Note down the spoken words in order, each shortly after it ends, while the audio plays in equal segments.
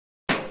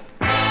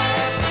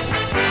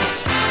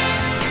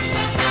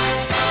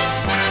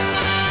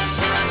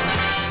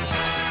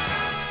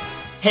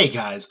Hey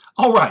guys,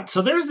 alright,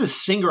 so there's this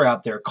singer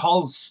out there,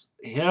 calls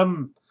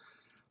him,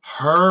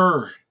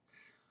 her,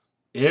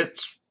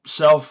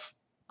 itself,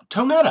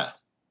 Tonetta.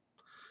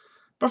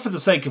 But for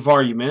the sake of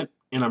argument,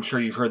 and I'm sure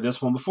you've heard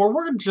this one before,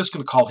 we're just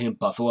going to call him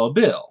Buffalo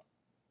Bill.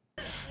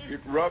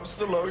 It rubs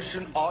the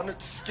lotion on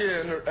its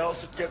skin or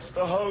else it gets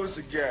the hose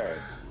again.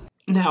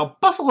 Now,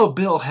 Buffalo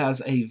Bill has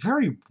a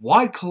very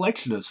wide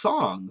collection of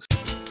songs.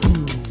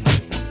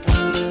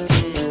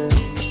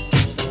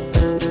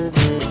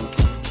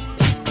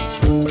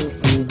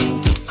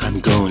 I'm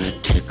gonna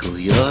tickle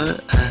your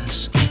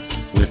ass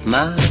with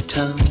my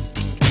tongue.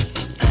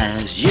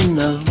 As you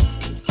know,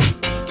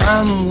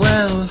 I'm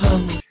well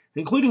hung.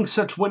 Including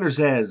such winners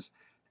as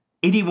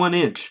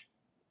 81-inch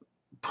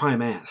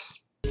Prime Ass.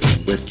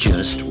 With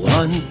just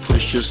one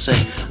push you'll say,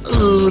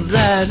 ooh,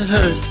 that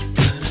hurt.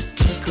 Gonna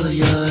tickle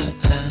your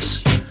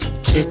ass,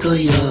 tickle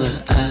your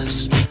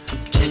ass,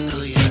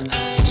 tickle your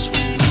ass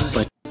with my...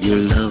 But you'll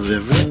love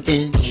every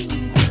inch,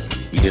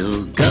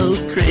 you'll go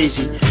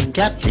crazy,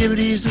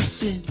 captivity's a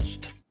cinch.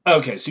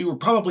 Okay, so you were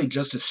probably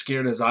just as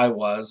scared as I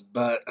was,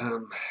 but,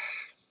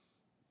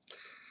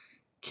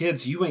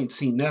 kids, you ain't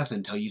seen nothing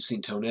until you've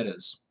seen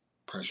Tonetta's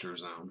Pressure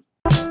Zone.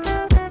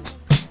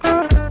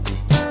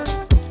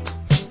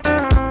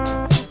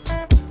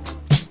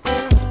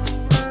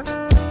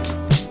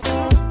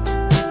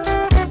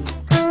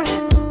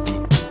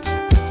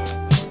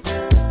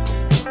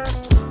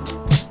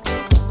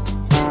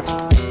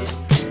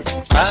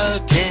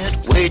 I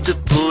can't wait to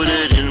put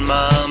it in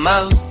my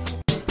mouth,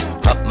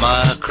 up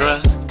my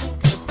crack,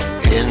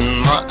 in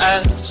my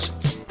ass.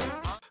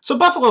 So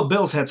Buffalo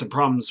Bill's had some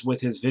problems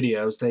with his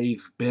videos.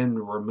 They've been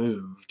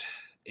removed,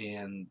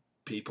 and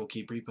people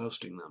keep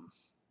reposting them.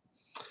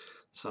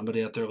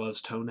 Somebody out there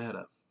loves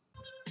Tonetta.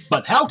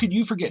 But how could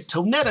you forget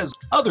Tonetta's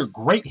other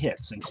great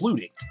hits,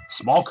 including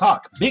Small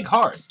Cock, Big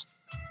Heart,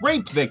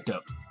 Rape Victim,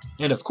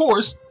 and of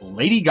course,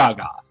 Lady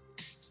Gaga.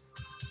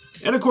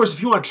 And of course,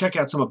 if you want to check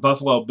out some of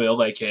Buffalo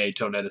Bill, aka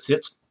Tonetta's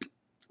hits,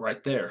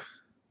 right there.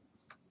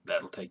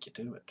 That'll take you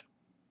to it.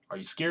 Are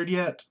you scared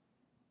yet?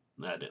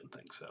 I didn't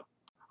think so.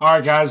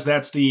 Alright guys,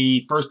 that's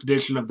the first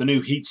edition of the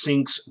new Heat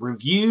Sinks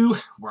review,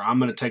 where I'm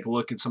going to take a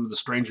look at some of the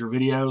stranger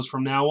videos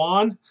from now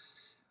on.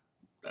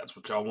 That's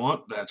what y'all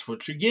want, that's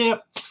what you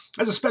get.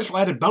 As a special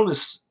added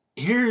bonus,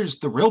 here's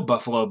the real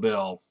Buffalo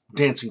Bill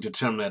dancing to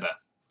Tonetta.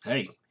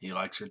 Hey, he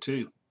likes her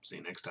too. See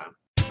you next time.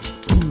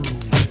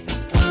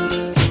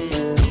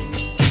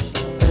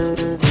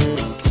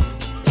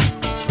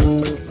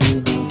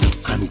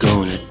 I'm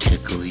gonna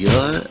tickle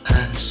your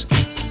ass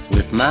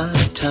with my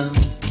tongue.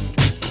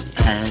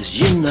 As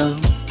you know,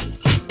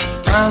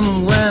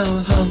 I'm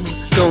well hung.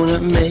 Gonna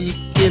make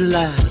you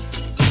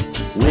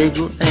laugh,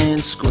 wiggle and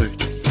squirt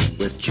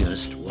with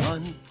just